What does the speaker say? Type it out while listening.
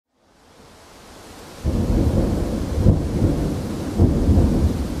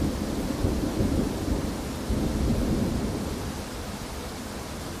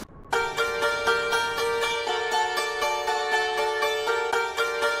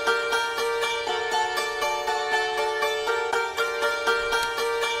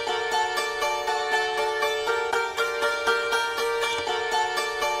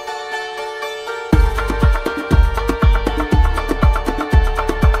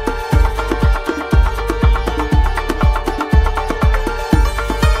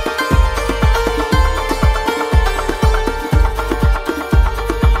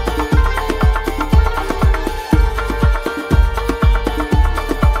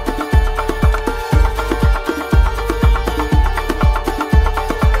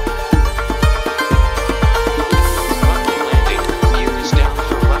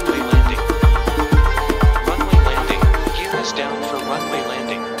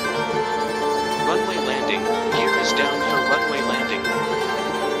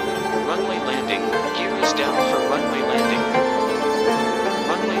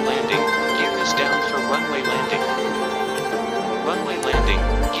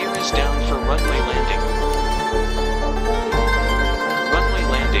is down for runway landing. Runway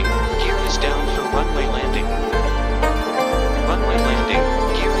landing, gear is down for runway landing. Runway landing,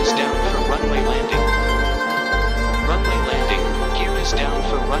 gear is down for runway landing. Runway landing, gear is down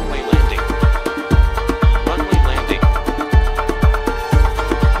for runway landing. Runway landing.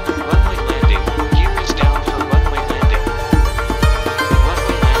 Runway landing, gear is down for runway landing.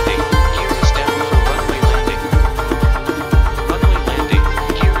 Runway landing,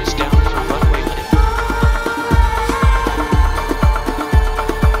 gear is down for runway landing.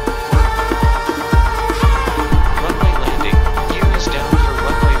 Runway landing, gear is down for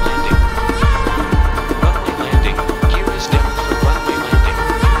runway landing. Runway landing, gear is down for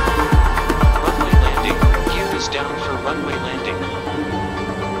runway landing.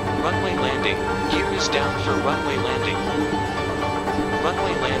 Runway landing,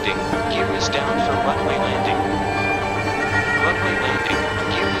 gear is down for runway landing. Runway landing,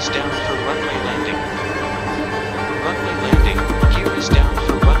 gear is down for runway landing. Runway landing, gear is down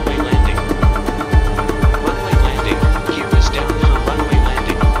for runway landing. Runway landing, gear is down for runway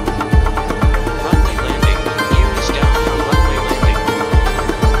landing. Runway landing, gear is down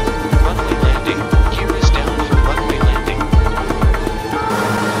for runway landing.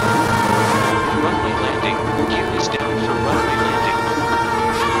 Runway landing, gear is down for runway landing.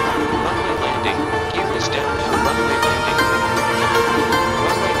 Runway landing, gear is down for runway landing.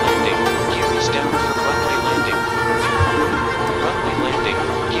 Runway landing, gear is down for runway landing. Runway landing,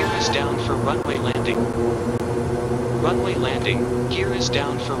 gear is down for runway landing. Runway landing, gear is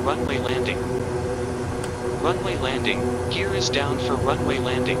down for runway landing. Runway landing, gear is down for runway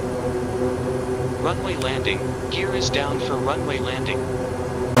landing. Runway landing, gear is down for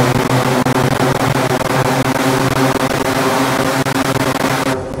runway landing. Runway landing,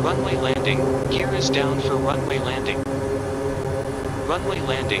 gear is down for runway landing. Runway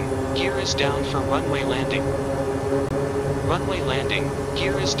landing, gear is down for runway landing. Runway landing,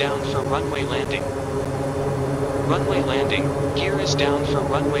 gear is down for runway landing. Runway landing, gear is down for runway landing. Runway landing, gear is down for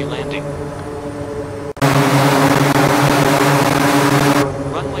runway landing.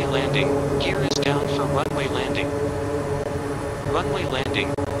 Runway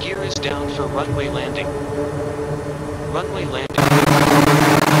landing, gear is down for runway landing. Runway landing, gear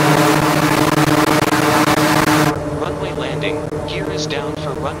is down for runway landing. Runway landing, gear is down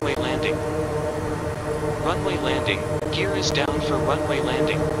for runway landing. Runway landing, gear is down for runway landing. Runway landing, gear is down for runway landing. Runway landing. Runway landing, gear is down for runway landing. Runway landing, gear is down for runway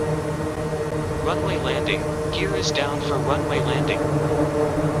landing. Runway landing, gear is down for runway landing.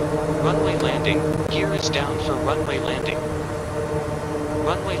 Runway landing, gear is down for runway landing.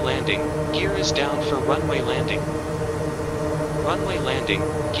 Runway landing, gear is down for runway landing. Runway landing,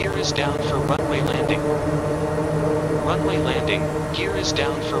 gear is down for runway landing. Runway landing, gear is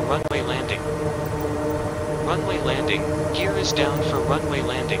down for runway landing. Runway landing, gear is down for runway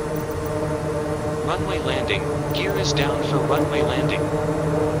landing. Runway landing, gear is down for runway landing.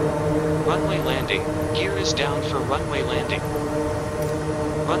 Runway landing, gear is down for runway landing.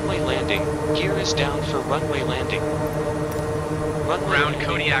 Runway landing, gear is down for runway landing. Ground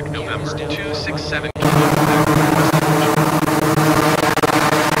Kodiak November 267.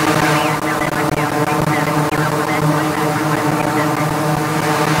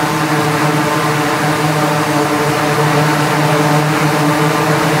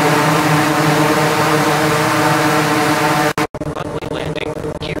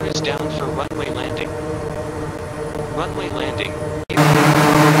 Runway landing. Runway landing,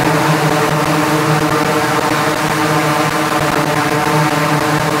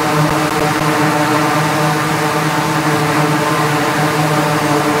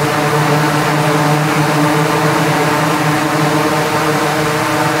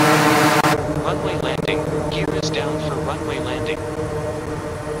 gear is down for runway landing. Runway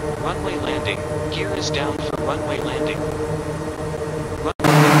landing, gear is down for runway landing.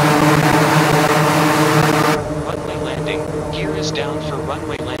 Runway landing, gear is down for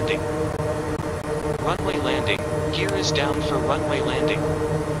runway landing. Runway landing, gear is down for runway landing.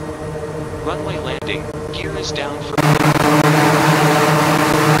 Runway landing, gear is down for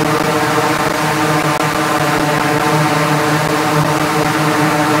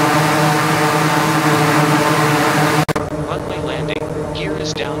runway landing, gear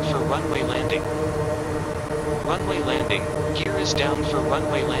is down for runway landing. Runway landing, gear is down for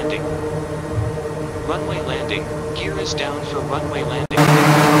runway landing. Runway landing, gear is down for runway landing.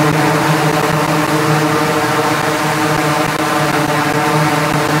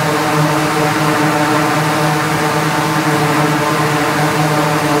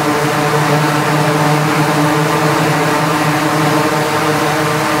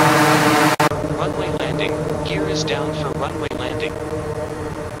 Runway landing, gear is down for runway landing.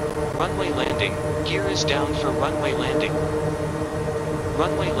 Runway landing, gear is down for runway landing.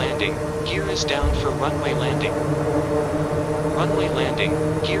 Runway landing, gear is down for runway landing. Runway landing,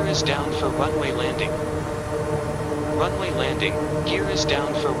 gear is down for runway landing. Runway landing, gear is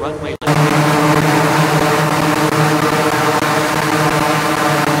down for runway landing.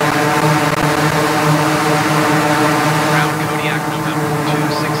 Ground Kodiak November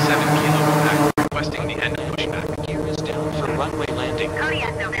 267 Kilo Quebec, requesting the end of pushback. Gear is down for runway landing.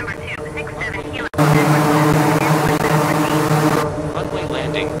 Kodiak November 267 Kilo Runway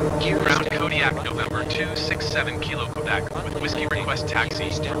landing, gear is Ground down. Kodiak November 267 Kilo Quebec, with whiskey request taxi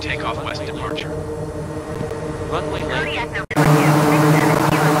for takeoff west departure. Runway landing. Kodiak November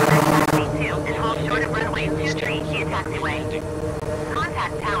 267 Kilo Quebec taxi 2 and hold short of runway 23 via taxiway.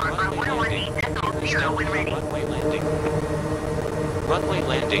 Contact tower on 1018.0 when ready. Runway landing. Runway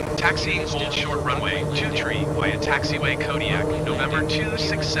landing. Taxi hold short runway 23 via taxiway Kodiak November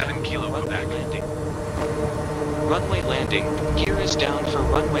 267 Kilo Quebec. Landing. Runway landing, gear is down for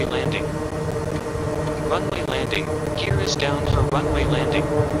runway landing. Runway landing, gear is down for runway landing.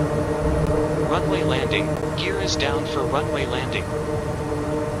 Runway landing, gear is down for runway landing.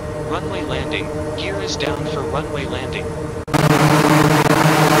 Runway landing, gear is down for runway landing.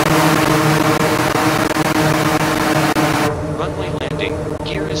 Runway landing,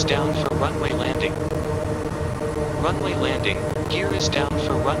 gear is down for runway landing. Runway landing, gear is down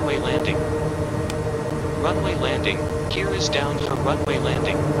for runway landing. Runway landing, gear is down for runway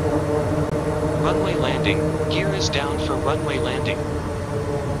landing. Runway landing, gear is down for runway landing.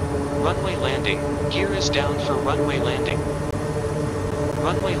 Runway landing, gear is down for runway landing.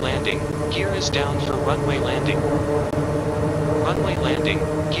 Runway landing, gear is down for runway landing. Runway landing,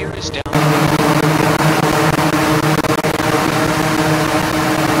 gear is down.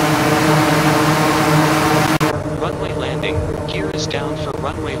 Runway landing, gear is down for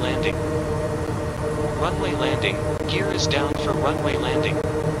runway landing. Runway landing, gear is down for runway landing.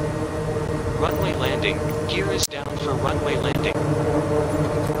 Runway landing, gear is down for runway landing.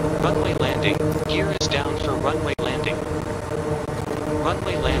 Runway landing, gear is down for runway landing.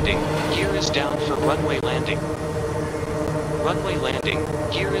 Runway landing, gear is down for runway landing. Runway landing,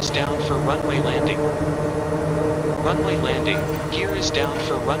 gear is down for runway landing. Runway landing, gear is down for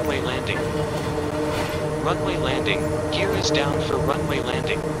runway landing. Runway landing, gear is down for runway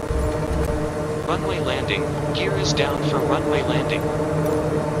landing. Runway landing, gear is down for runway landing.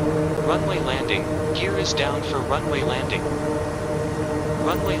 Runway landing, gear is down for runway landing.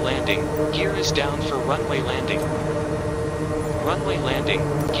 Runway landing, gear is down for runway landing. Runway landing,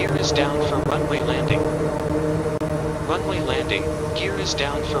 gear is down for runway landing. Runway landing, gear is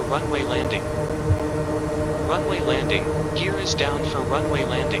down for runway landing. Runway landing, gear is down for runway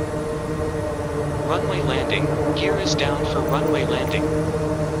landing. Runway landing, gear is down for runway landing.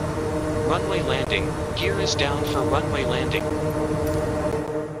 Runway landing, gear is down for runway landing.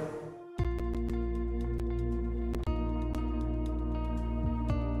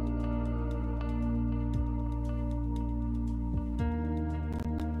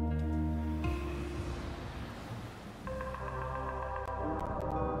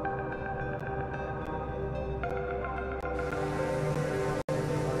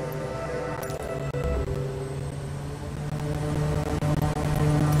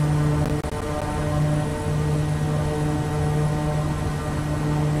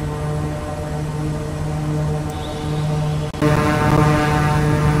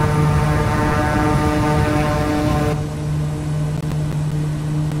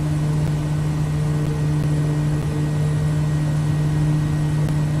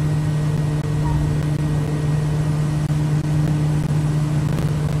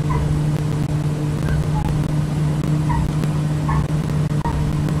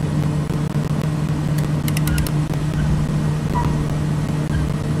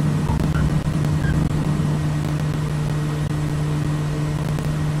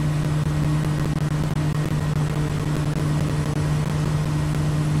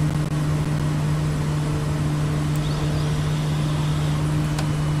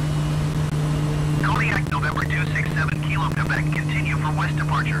 November 267 Kilo Quebec, continue for west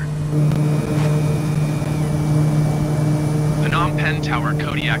departure. Phnom Penh Tower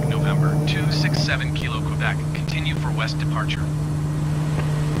Kodiak November 267 Kilo Quebec, continue for west departure.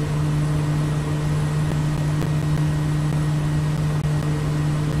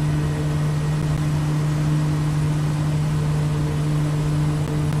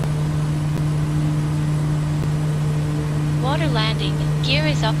 Water landing. Gear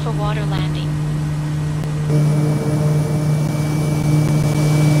is up for water landing.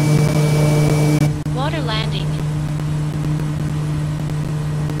 Water landing.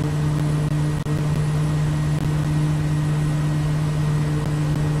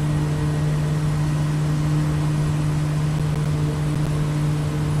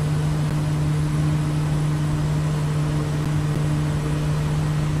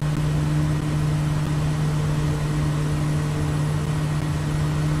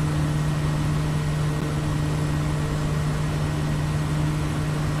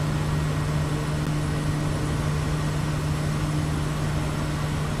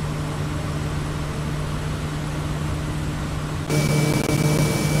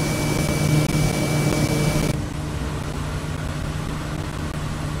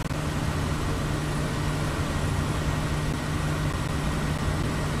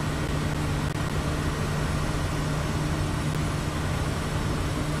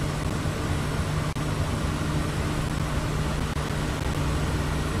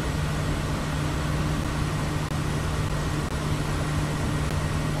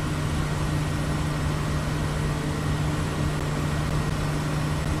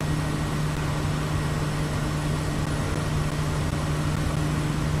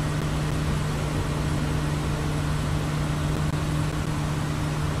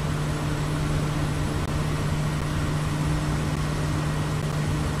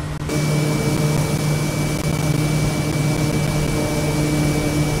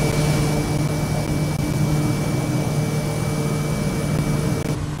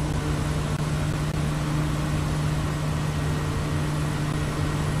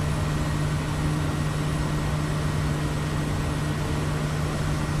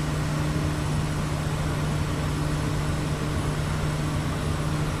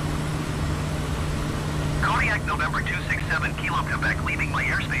 Kodiak November 267 Kilo Quebec leaving my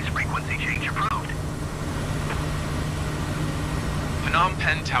airspace frequency change approved. Phnom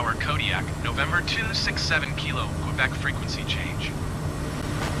Penh Tower Kodiak, November 267 Kilo Quebec frequency change.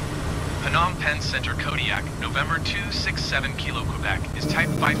 Phnom Penh Center Kodiak, November 267 Kilo Quebec is type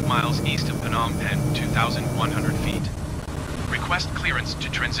 5 miles east of Phnom Penh, 2,100 feet. Request clearance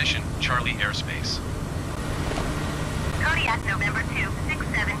to transition Charlie airspace. Kodiak November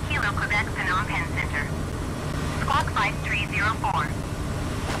 267 Kilo Quebec Phnom Penh Center. Squawk 5304.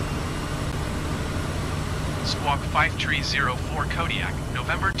 Squawk 5304 Kodiak,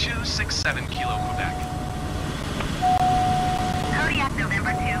 November 267 Kilo Quebec. Kodiak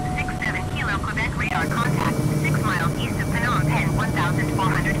November 267 Kilo Quebec radar contact 6 miles east of Phnom Penh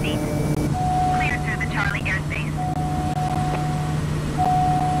 1,400 feet. Cleared through the Charlie airspace.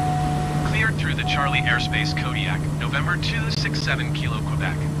 Cleared through the Charlie airspace Kodiak, November 267 Kilo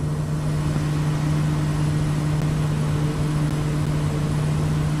Quebec.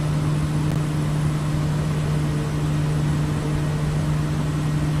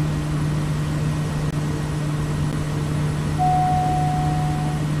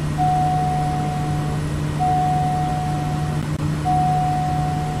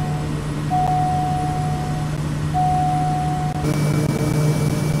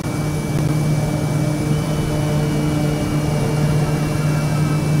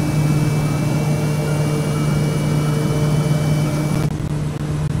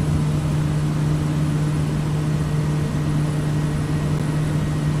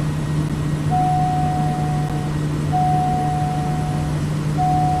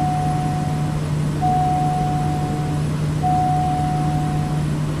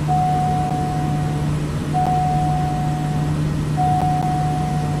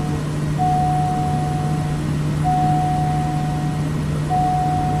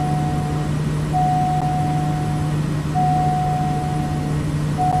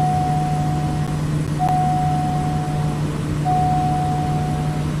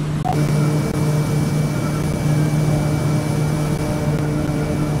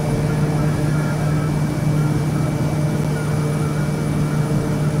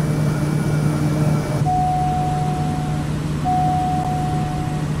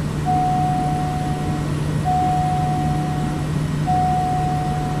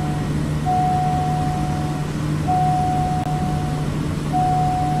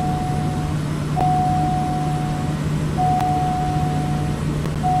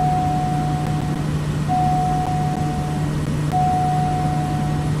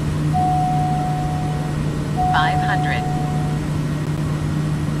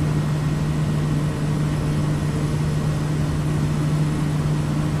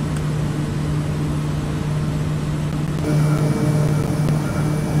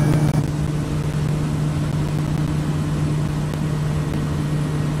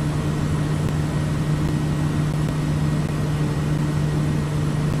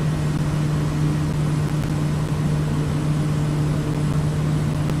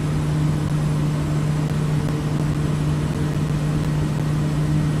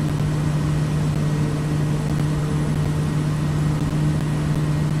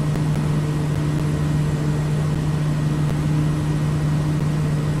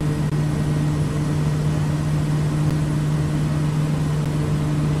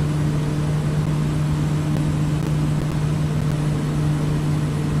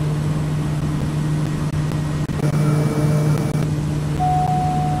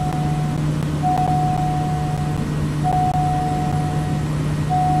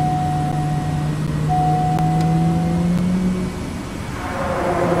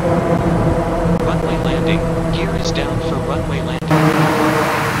 Runway landing, gear is down for runway landing.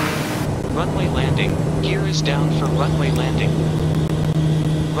 Runway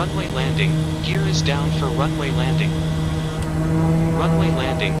landing, gear is down for runway landing.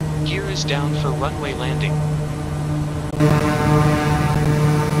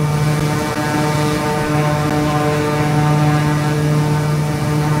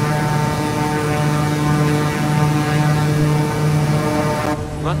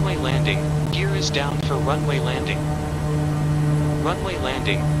 Runway landing, gear is down for runway landing. Runway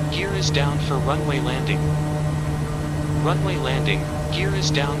landing, gear is down for runway landing. Runway landing, gear is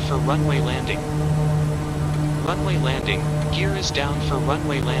down for runway landing. Runway landing, gear is down for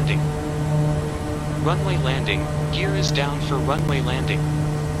runway landing. Runway landing, gear is down for runway landing.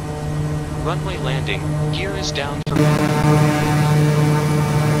 Runway landing, gear is down for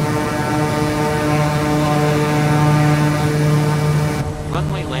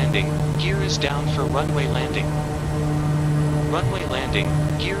runway landing, gear is down for runway landing. Runway landing,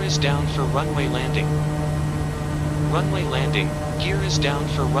 gear is down for runway landing. Runway landing, gear is down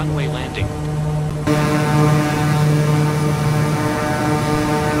for runway landing.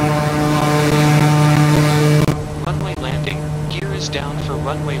 Runway landing, gear is down for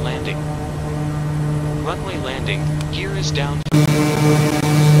runway landing. Runway landing, gear is down.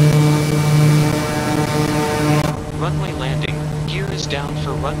 Runway landing, gear is down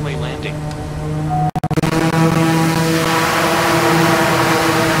for runway landing.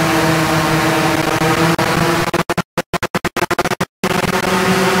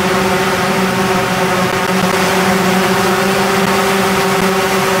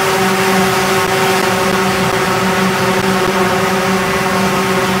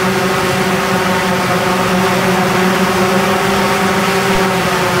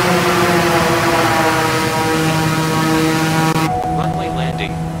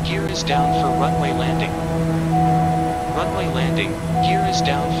 Down for runway landing. Runway landing, gear is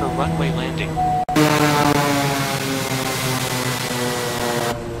down for runway landing.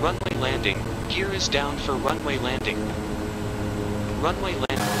 Runway landing, gear is down for runway landing. Runway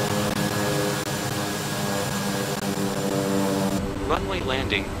landing. Runway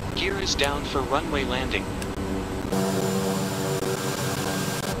landing, gear is down for runway landing.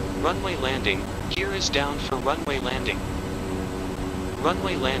 Runway landing, gear is down for runway landing.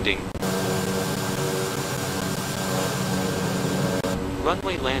 Runway landing.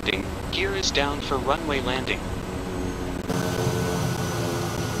 Runway landing, gear is down for runway landing.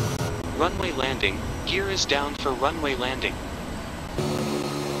 Runway landing, gear is down for runway landing.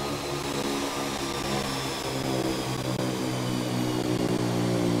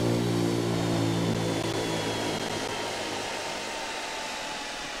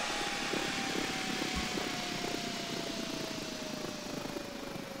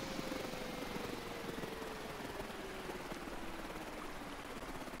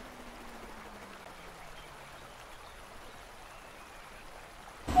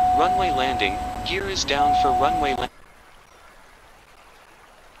 Runway landing, gear is down for runway landing.